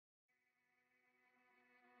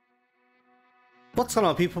What's going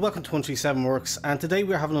on, people? Welcome to 137 Works, and today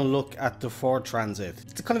we're having a look at the Ford Transit.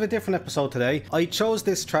 It's kind of a different episode today. I chose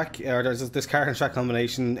this track, or there's this car and track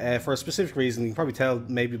combination for a specific reason. You can probably tell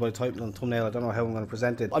maybe by the title and thumbnail. I don't know how I'm going to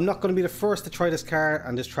present it. I'm not going to be the first to try this car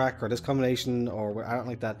and this track or this combination or anything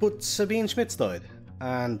like that, but Sabine Schmitz died.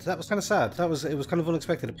 And that was kind of sad. It was kind of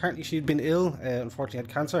unexpected. Apparently she'd been ill, unfortunately had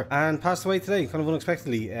cancer, and passed away today, kind of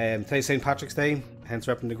unexpectedly. Today's St. Patrick's Day, hence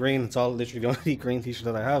repping the green. It's all literally the only green t-shirt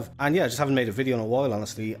that I have. And yeah, I just haven't made a video in a while,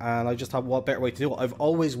 honestly, and I just thought, what better way to do it? I've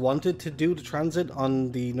always wanted to do the Transit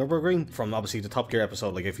on the Nürburgring, from obviously the Top Gear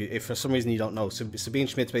episode. Like, if for some reason you don't know, Sabine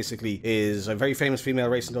Schmitz basically is a very famous female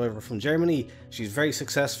racing driver from Germany. She's very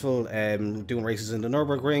successful doing races in the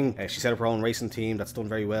Nürburgring. She set up her own racing team that's done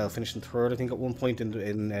very well, finishing third, I think, at one point in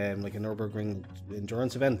like a Nürburgring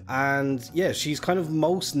endurance event. And yeah, she's kind of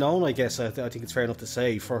most known, I guess, I think it's fair enough to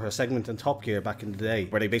say, for her segment in Top Gear back in the day,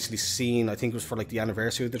 where they basically seen, I think it was for like the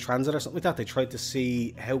anniversary of the Transit or something like that, they tried to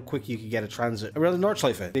see how quick you could get a Transit around the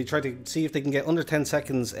Nordschleife. They tried to see if they can get under 10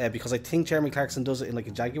 seconds, because I think Jeremy Clarkson does it in like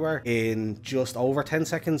a Jaguar in just over 10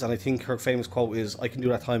 seconds, and I think her famous quote is, "I can do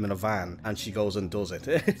that time in a van," and she goes and does it.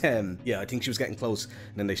 Yeah, I think she was getting close,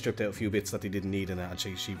 and then they stripped out a few bits that they didn't need in it, and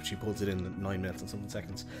she pulls it in 9 minutes and something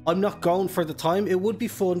seconds. I'm not going for the time. It would be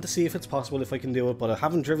fun to see if it's possible, if I can do it, but I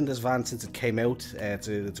haven't driven this van since it came out. It's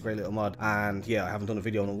a great little mod, and yeah, I haven't done a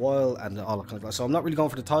video in a while and all that kind of stuff, so I'm not really going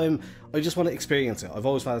for the time. I just want to experience it. I've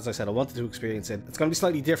always found, as I said, I wanted to experience it. It's going to be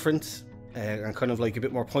slightly different, and kind of like a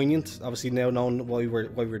bit more poignant, obviously, now knowing why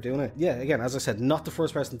we're doing it. Yeah, again, as I said, not the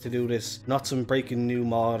first person to do this, not some breaking new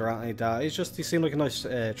mod or anything like that. It's just, it seemed like a nice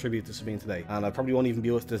tribute to Sabine today, and I probably won't even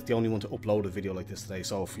be the only one to upload a video like this today.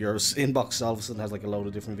 So if your inbox all of a sudden has like a load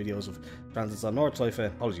of different videos of transits on Nordschleife,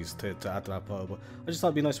 apologies to add to that pile, but I just thought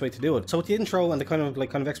it'd be a nice way to do it. So with the intro and the kind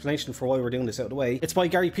of explanation for why we're doing this out of the way, it's by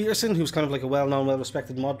Gary Peterson, who's kind of like a well-known,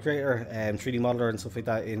 well-respected mod creator, 3D modeler and stuff like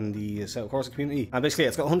that in the Assetto Corsa community. And basically,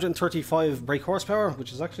 it's got 135 brake horsepower,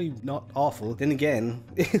 which is actually not awful. Then again,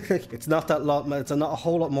 it's not that lot. It's not a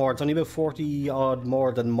whole lot more. It's only about 40 odd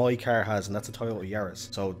more than my car has, and that's a Toyota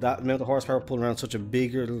Yaris. So that amount of horsepower pulling around such a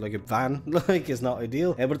bigger, like a van, like, is not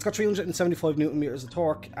ideal. But it's got 375 newton meters of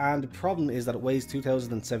torque, and the problem is that it weighs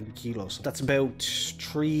 2,070 kilos. That's about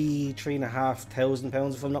 3,500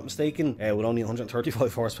 pounds, if I'm not mistaken, with only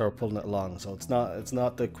 135 horsepower pulling it along. So it's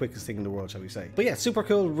not the quickest thing in the world, shall we say. But yeah, super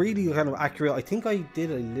cool, really kind of accurate. I think I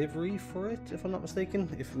did a livery for it, if I'm not mistaken.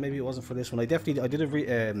 If maybe it wasn't for this one, I did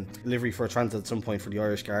a livery for a Transit at some point for the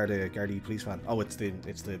Irish Gardaí police van. Oh, it's the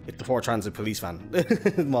Ford Transit police van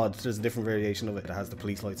mod. There's a different variation of it that has the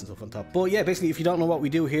police lights and stuff on top. But yeah, basically, if you don't know what we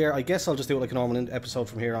do here, I guess I'll just do it like a normal episode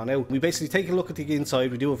from here on out. We basically take a look at the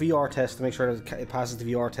inside. We do a VR test to make sure that it passes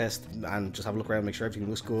the VR test, and just have a look around, make sure everything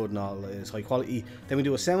looks good and all is high quality. Then we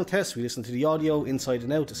do a sound test. We listen to the audio inside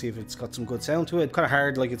and out to see if it's got some good sound to it. Kind of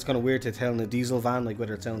hard, like, it's kind of weird to tell in a diesel van like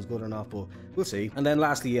whether it sounds good or not, but we'll see. And then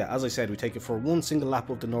lastly, yeah, as I said, we take it for one single lap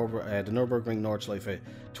of the Nürburgring Nordschleife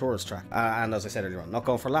tourist track. And as I said earlier on, not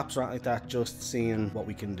going for laps or anything like that, just seeing what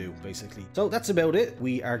we can do, basically. So that's about it.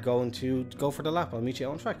 We are going to go for the lap. I'll meet you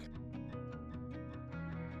out on track.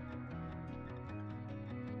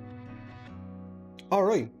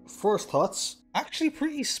 Alright, first thoughts. Actually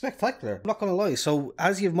pretty spectacular, I'm not gonna lie. So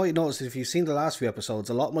as you might notice, if you've seen the last few episodes,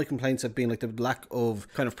 a lot of my complaints have been like the lack of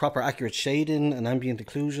kind of proper accurate shading and ambient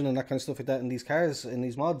occlusion and that kind of stuff like that in these cars, in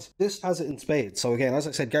these mods. This has it in spades. So again, as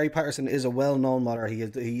I said, Gary Patterson is a well-known modder. He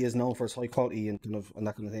is known for his high quality and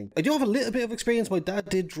that kind of thing. I do have a little bit of experience. My dad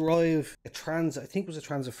did drive a Transit, I think it was a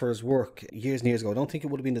Transit for his work years and years ago. I don't think it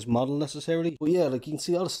would have been this model necessarily, but yeah, like you can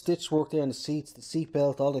see all the stitch work there on the seats, the seat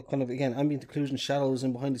belt, all the kind of, again, ambient occlusion, shadows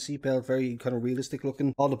in behind the seat belt, very kind of realistic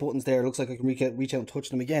looking. All the buttons there, looks like I can reach out and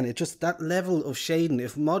touch them again. It's just that level of shading.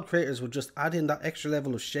 If mod creators would just add in that extra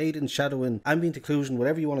level of shading, shadowing, ambient occlusion,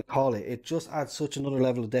 whatever you want to call it, it just adds such another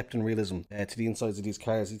level of depth and realism to the insides of these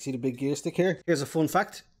cars. You see the big gear stick here? Here's a fun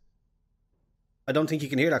fact. I don't think you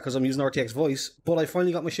can hear that because I'm using RTX voice, but I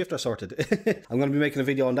finally got my shifter sorted. I'm going to be making a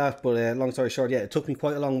video on that, but long story short, yeah, it took me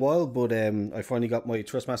quite a long while, but I finally got my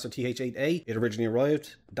Thrustmaster TH8A. It originally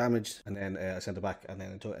arrived, damaged, and then I sent it back, and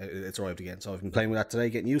then it's arrived again. So I've been playing with that today,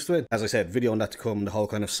 getting used to it. As I said, video on that to come, the whole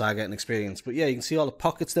kind of saga and experience. But yeah, you can see all the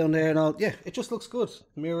pockets down there and all. Yeah, it just looks good.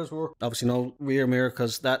 Mirrors work. Obviously no rear mirror,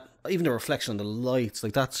 because that, even the reflection on the lights,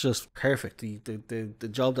 like, that's just perfect. The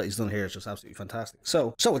job that he's done here is just absolutely fantastic.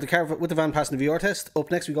 So with the van passing the VR test, up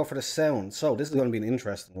next we go for the sound. So this is going to be an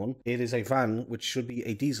interesting one. It is a van which should be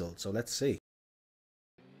a diesel, so let's see.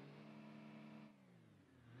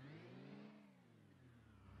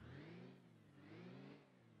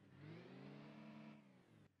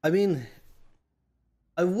 I mean,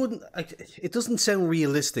 I wouldn't. It doesn't sound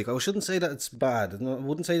realistic. I shouldn't say that it's bad. No, I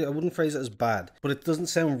wouldn't say. I wouldn't phrase it as bad. But it doesn't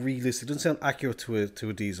sound realistic. It doesn't sound accurate to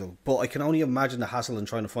a diesel. But I can only imagine the hassle in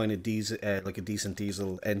trying to find a diesel, like a decent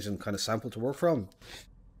diesel engine kind of sample to work from.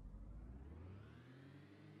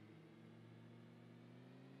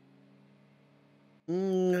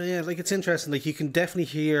 Yeah, like it's interesting. Like you can definitely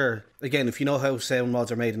hear again if you know how sound mods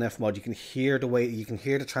are made in F mod, you can hear the way you can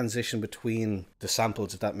hear the transition between the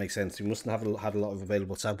samples. If that makes sense, you mustn't have had a lot of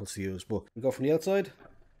available samples to use. But we go from the outside.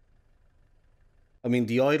 I mean,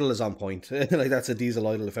 the idle is on point. Like that's a diesel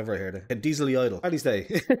idle if ever I heard it. A diesel idle. How do you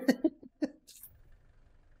stay?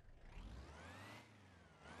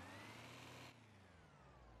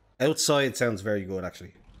 Outside sounds very good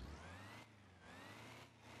actually.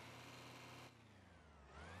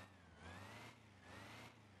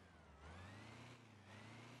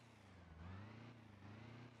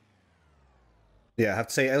 Yeah, I have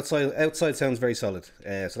to say outside sounds very solid.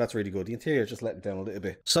 So that's really good. The interior just let it down a little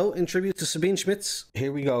bit. So in tribute to Sabine Schmitz,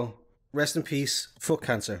 here we go. Rest in peace. Fuck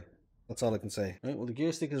cancer. That's all I can say. Right, well the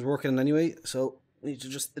gear stick is working anyway, so I need to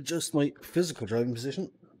just adjust my physical driving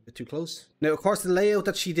position. A bit too close. Now, of course, the layout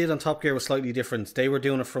that she did on Top Gear was slightly different. They were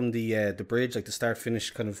doing it from the bridge, like the start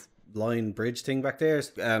finish kind of line bridge thing back there,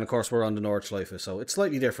 and of course we're on the Nordschleife, so it's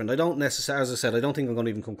slightly different. I don't necessarily, as I said, I don't think I'm going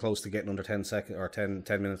to even come close to getting under 10 seconds or 10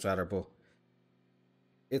 minutes rather, but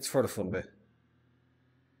it's for the fun bit.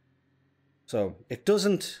 So it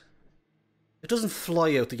doesn't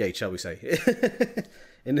fly out the gate, shall we say?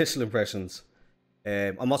 Initial impressions.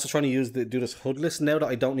 I'm also trying to do this hoodless now that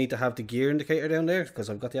I don't need to have the gear indicator down there because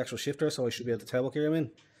I've got the actual shifter, so I should be able to tell what gear I'm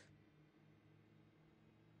in.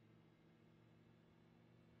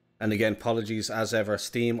 And again, apologies as ever,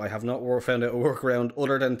 Steam. I have not found out a workaround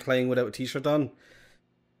other than playing without a t-shirt on.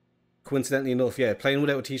 Coincidentally enough, yeah, playing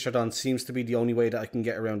without a t-shirt on seems to be the only way that I can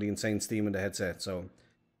get around the insane steam in the headset. So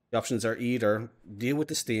the options are either deal with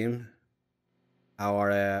the steam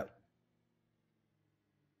or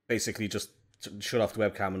basically just shut off the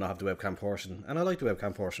webcam and not have the webcam portion. And I like the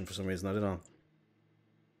webcam portion for some reason, I don't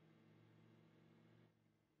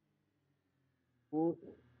know.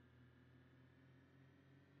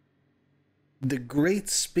 The great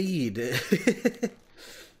speed.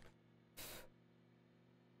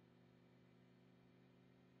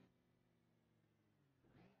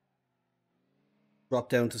 Drop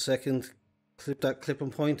down to second. Clip that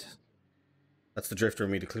clipping point. That's the drifter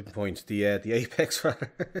in me, the clipping point. The apex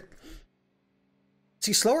rather.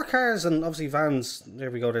 See, slower cars and obviously vans. There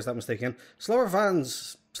we go. There's that mistake again. Slower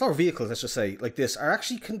vans, slower vehicles. Let's just say like this are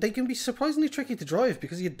actually they can be surprisingly tricky to drive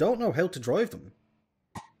because you don't know how to drive them.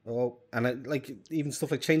 Oh, and like even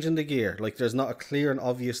stuff like changing the gear. Like there's not a clear and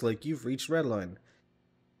obvious like you've reached red line.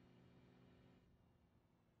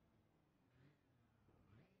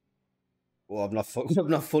 Well, I've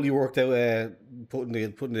not fully worked out putting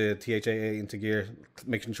the THAA into gear,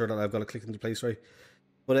 making sure that I've got it clicked into place right.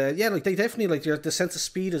 But yeah, like they definitely like the sense of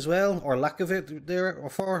speed as well, or lack of it there or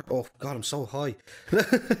far. Oh god, I'm so high.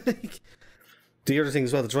 The other thing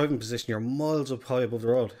as well, the driving position, you're miles up high above the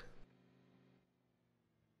road.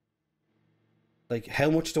 Like, how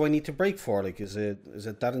much do I need to brake for? Like, is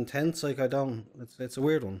it that intense? Like, I don't. It's a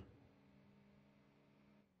weird one.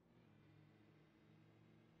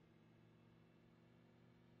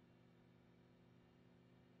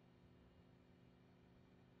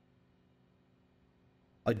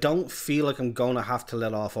 I don't feel like I'm gonna have to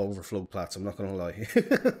let off overflow plats. I'm not gonna lie.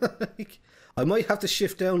 Like, I might have to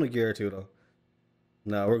shift down a gear or two though.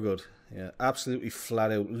 No, we're good. Yeah, absolutely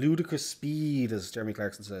flat out ludicrous speed, as Jeremy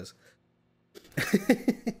Clarkson says.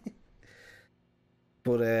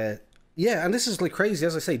 But yeah, and this is like crazy.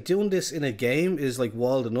 As I say, doing this in a game is like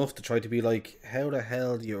wild enough to try to be like, how the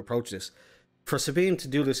hell do you approach this? For Sabine to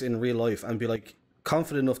do this in real life and be like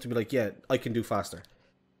confident enough to be like, yeah, I can do faster.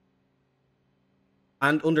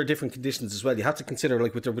 And under different conditions as well. You have to consider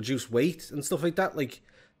like with the reduced weight and stuff like that. Like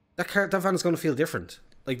that van is going to feel different.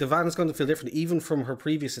 Like the van is going to feel different even from her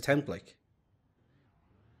previous attempt. Like,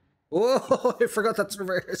 oh, I forgot that's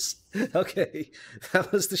reverse. Okay,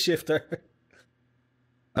 that was the shifter.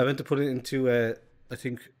 I went to put it into I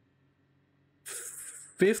think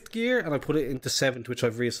fifth gear, and I put it into seventh, which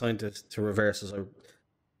I've reassigned it to reverse.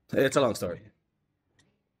 It's a long story.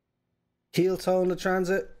 Heel tone the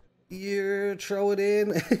transit. You throw it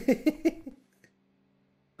in.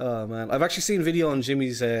 Oh man, I've actually seen video on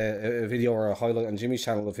Jimmy's a video or a highlight on Jimmy's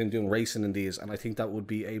channel of him doing racing in these, and I think that would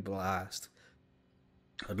be a blast.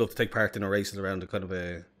 I'd love to take part in a racing around a kind of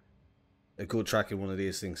a good track in one of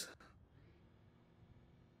these things.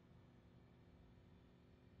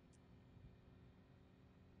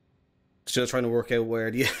 Still trying to work out where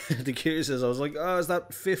the the gears is. I was like, oh, is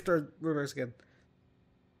that fifth or reverse again?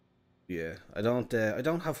 Yeah, I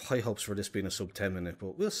don't have high hopes for this being a sub 10 minute,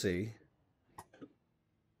 but we'll see.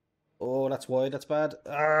 Oh, that's why. That's bad.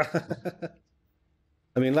 Ah.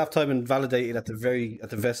 I mean, lap time invalidated at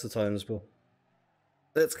the best of times, but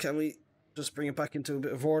can we just bring it back into a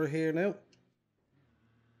bit of order here now?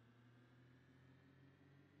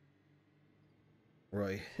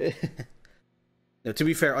 Right. Now, to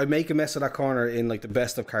be fair, I make a mess of that corner in like the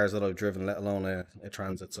best of cars that I've driven, let alone a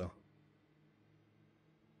Transit. So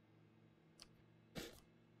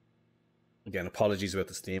again, apologies about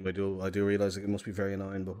the steam. I do realize it must be very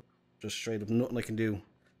annoying, but just straight up nothing I can do.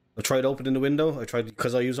 I tried opening the window. I tried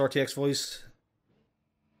because I use RTX voice.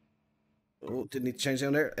 Oh, didn't need to change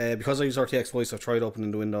down there. Because I use RTX voice, I've tried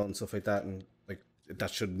opening the window and stuff like that, and like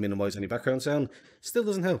that should minimize any background sound. Still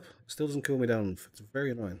doesn't help. Still doesn't cool me down. It's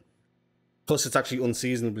very annoying. Plus, it's actually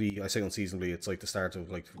unseasonably. I say unseasonably. It's like the start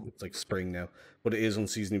of it's like spring now, but it is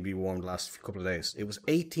unseasonably warm the last couple of days. It was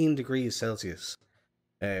 18 degrees Celsius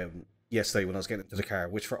yesterday when I was getting into the car,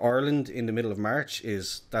 which for Ireland in the middle of March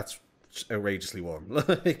that's outrageously warm.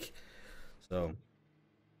 Like so.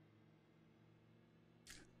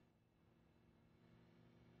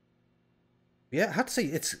 Yeah, I had to say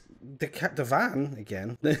it's the van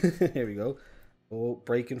again. Here we go. Oh,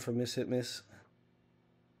 braking for miss hit miss.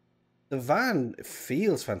 The van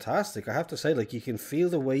feels fantastic. I have to say, like you can feel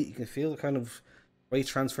the weight, you can feel the kind of weight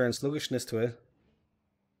transfer and sluggishness to it.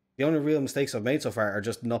 The only real mistakes I've made so far are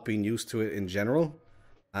just not being used to it in general,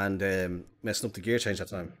 and messing up the gear change that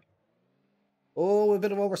time. Oh, a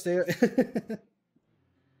bit of oversteer.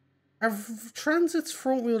 Are Transit's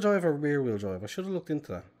front wheel drive or rear wheel drive? I should have looked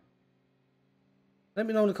into that. Let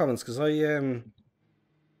me know in the comments because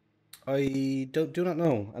I do not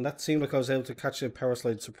know, and that seemed like I was able to catch a power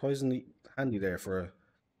slide surprisingly handy there for a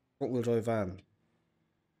front wheel drive van.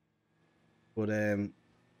 But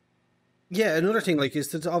yeah, another thing like is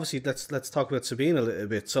to obviously let's talk about Sabine a little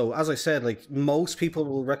bit. So as I said, like most people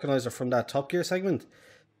will recognize her from that Top Gear segment,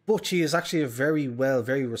 but she is actually a very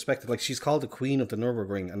respected. Like she's called the Queen of the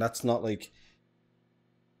Nürburgring, and that's not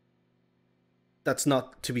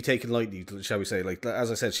to be taken lightly, shall we say. Like, as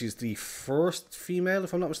I said, she's the first female,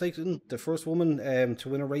 if I'm not mistaken, the first woman to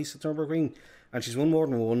win a race at Nürburgring, and she's won more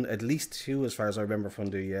than one, at least two, as far as I remember from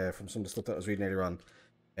the from some of the stuff that I was reading earlier on.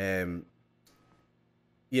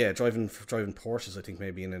 Yeah, driving Porsches, I think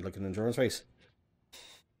maybe in like an endurance race.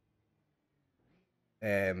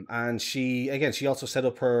 And she also set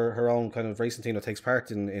up her own kind of racing team that takes part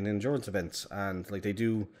in endurance events, and like they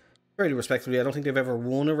do fairly respectably. I don't think they've ever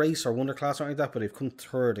won a race or won their class or anything like that, but they've come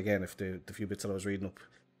third again if the few bits that I was reading up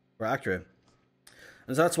were accurate.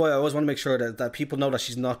 And so that's why I always want to make sure that people know that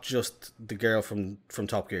she's not just the girl from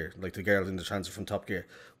Top Gear, like the girl in the Transit from Top Gear.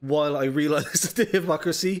 While I realise the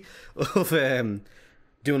hypocrisy of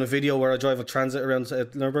doing a video where I drive a Transit around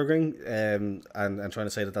Nürburgring and trying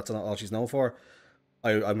to say that that's not all she's known for,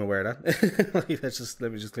 I'm aware of that.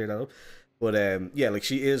 Let me just clear that up. But yeah, like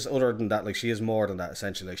she is, other than that, like she is more than that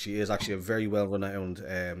essentially. Like she is actually a very well renowned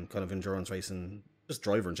kind of endurance racing, just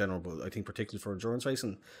driver in general, but I think particularly for endurance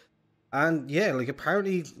racing. And yeah, like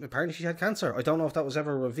apparently she had cancer. I don't know if that was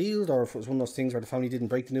ever revealed or if it was one of those things where the family didn't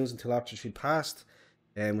break the news until after she'd passed.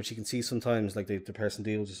 Which you can see sometimes, like the person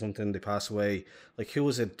deals with something, they pass away. Like who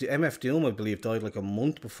was it? MF Doom, I believe, died like a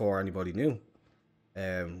month before anybody knew.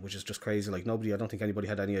 Which is just crazy. Like I don't think anybody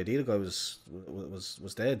had any idea the guy was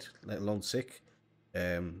dead, let alone sick,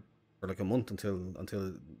 for like a month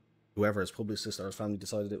until whoever his publicist or his family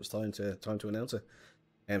decided it was time to announce it.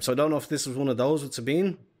 So I don't know if this was one of those with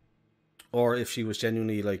Sabine, or if she was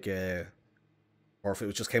genuinely like, or if it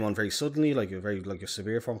was just came on very suddenly, like a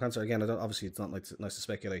severe form of cancer. Again, I don't. Obviously, it's not nice to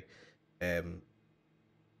speculate. But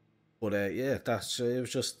yeah, it was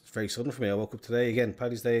just very sudden for me. I woke up today again,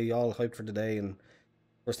 Paddy's Day, all hyped for the day, and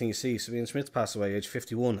first thing you see, Sabine Schmitz passed away, age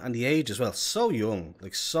 51, and the age as well, so young,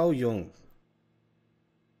 like so young.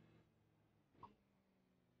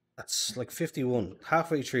 That's like 51,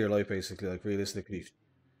 halfway through your life, basically. Like realistically,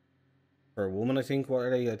 for a woman, I think what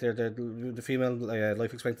are they? They're the female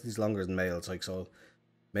life expectancy is longer than males. Like so,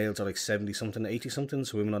 males are like 70 something, 80 something.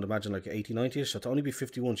 So women, I'd imagine like 80, 90ish. So to only be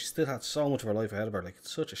 51, she still had so much of her life ahead of her. Like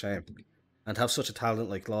it's such a shame, and to have such a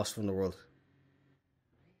talent like lost from the world.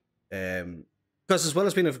 Because as well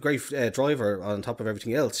as being a great driver on top of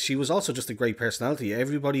everything else, she was also just a great personality.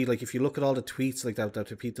 Everybody, like if you look at all the tweets like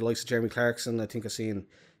that repeat the likes of Jeremy Clarkson, I think I've seen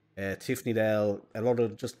Tiffany Dell, a lot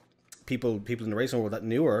of just people in the racing world that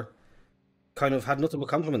knew her, kind of had nothing but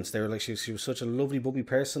compliments. They were like she was such a lovely, bubbly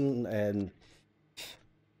person, and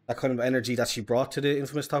that kind of energy that she brought to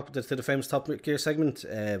the famous Top Gear segment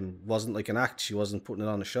wasn't like an act. She wasn't putting it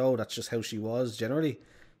on a show. That's just how she was generally,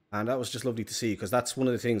 and that was just lovely to see, because that's one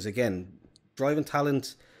of the things. Again, driving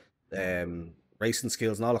talent, racing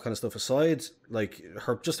skills, and all that kind of stuff aside, like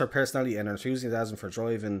her personality and her enthusiasm for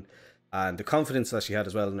driving, and the confidence that she had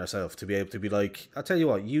as well in herself to be able to be like, I'll tell you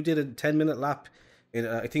what, you did a 10-minute lap.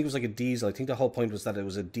 I think it was like a diesel. I think the whole point was that it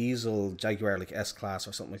was a diesel Jaguar, like S class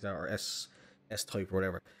or something like that, or S type or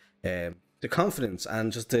whatever. The confidence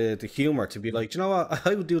and just the humor to be like, you know what,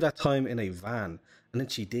 I would do that time in a van, and then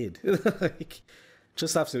she did. Like,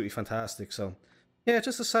 just absolutely fantastic. So yeah,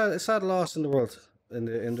 just a sad loss in the world, in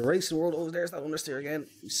the racing world. Oh, there's that understeer again.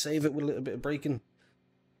 We save it with a little bit of braking.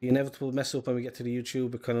 The inevitable mess up when we get to the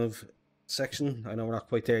YouTube kind of section. I know we're not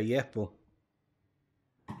quite there yet, but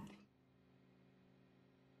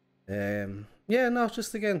yeah, no,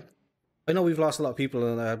 just again, I know we've lost a lot of people,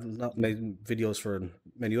 and I have not made videos for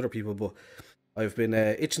many other people, but I've been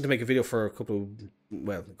itching to make a video for a couple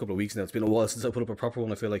of weeks now. It's been a while since I put up a proper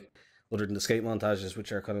one, I feel like, other than the skate montages,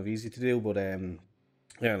 which are kind of easy to do. But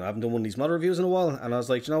yeah, I haven't done one of these mod reviews in a while, and I was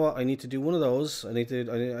like, you know what, I need to do one of those.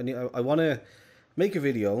 I want to make a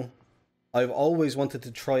video. I've always wanted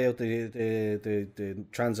to try out the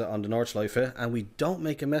transit on the Nordschleife, and we don't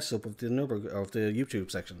make a mess up of the YouTube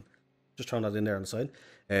section. Just throwing that in there on the side.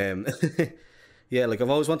 Yeah, like I've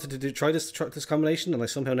always wanted to try this combination, and I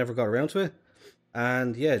somehow never got around to it.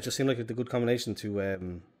 And yeah, it just seemed like a good combination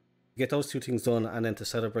to get those two things done, and then to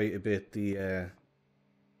celebrate a bit the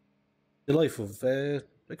life of a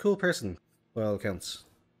cool person, by all accounts.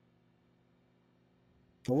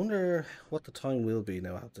 I wonder what the time will be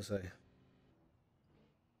now, I have to say.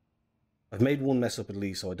 I've made one mess up at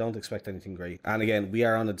least, so I don't expect anything great. And again, we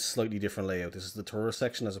are on a slightly different layout. This is the tourist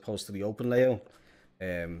section as opposed to the open layout.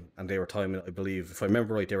 And they were timing, I believe, if I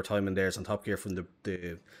remember right, they were timing theirs on Top Gear from the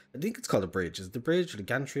I think it's called a bridge. Is it the bridge or the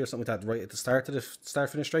gantry or something like that, right at the start of the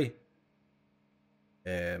start-finish straight?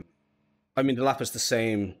 I mean, the lap is the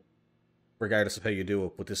same regardless of how you do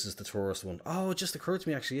it, but this is the tourist one. Oh, it just occurred to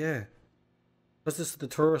me, actually, yeah. Because this is the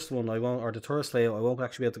tourist one, or the tourist layout, I won't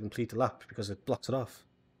actually be able to complete the lap because it blocks it off.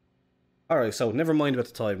 Alright, so never mind about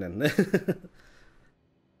the time then.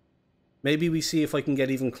 Maybe we see if I can get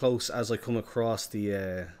even close as I come across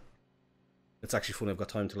the... It's actually funny, I've got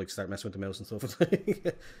time to like start messing with the mouse and stuff.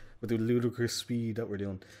 With the ludicrous speed that we're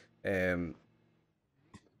doing.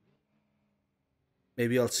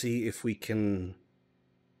 Maybe I'll see if we can...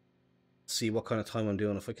 see what kind of time I'm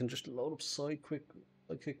doing. If I can just load up side quick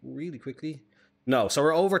really quickly. No, so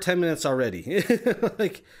we're over 10 minutes already.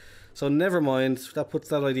 Like... So never mind, that puts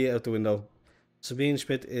that idea out the window. Sabine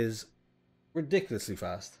Schmitz is ridiculously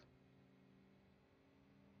fast.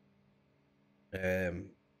 So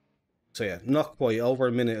yeah, not quite over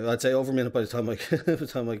a minute. I'd say over a minute by the time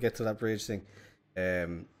I get to that bridge thing.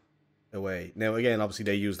 Away. Now again, obviously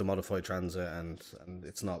they use the modified transit, and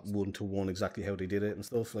it's not one-to-one exactly how they did it and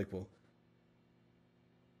stuff, like, but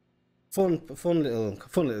fun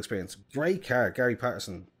little experience. Great car, Gary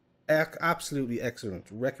Patterson. Absolutely excellent.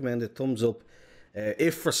 Recommend it. Thumbs up.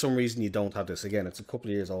 If for some reason you don't have this, again, it's a couple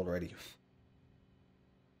of years old already.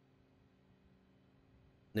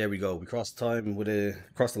 There we go. We crossed the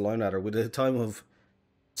line ladder with a time of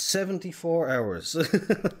 74 hours.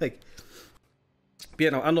 Like, but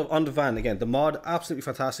yeah, no, on the van again. The mod absolutely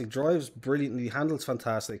fantastic. Drives brilliantly. Handles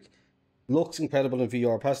fantastic. Looks incredible in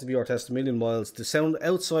VR. Passed the VR test a million miles. The sound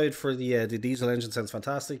outside for the diesel engine sounds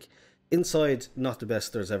fantastic. Inside, not the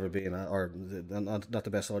best there's ever been, or not the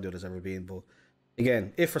best audio there's ever been. But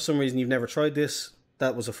again, if for some reason you've never tried this,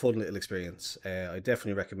 that was a fun little experience. I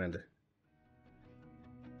definitely recommend it.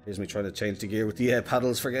 Here's me trying to change the gear with the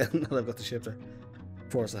paddles, forgetting that I've got the shifter.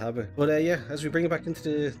 Force a habit. But yeah, as we bring it back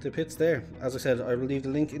into the pits there, as I said, I will leave the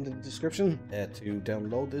link in the description to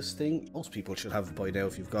download this thing. Most people should have it by now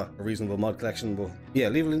if you've got a reasonable mod collection, but yeah,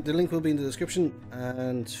 the link will be in the description.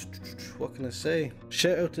 And what can I say?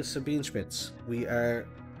 Shout out to Sabine Schmitz. We are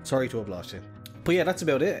sorry to have lost you. But yeah, that's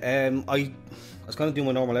about it. I was going to do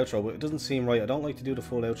my normal outro, but it doesn't seem right. I don't like to do the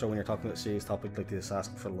full outro when you're talking about a serious topic like this,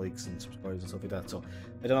 asking for likes and subscribes and stuff like that. So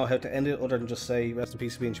I don't know how to end it other than just say rest in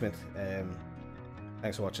peace, Sabine Schmitz.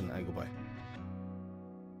 Thanks for watching, and goodbye.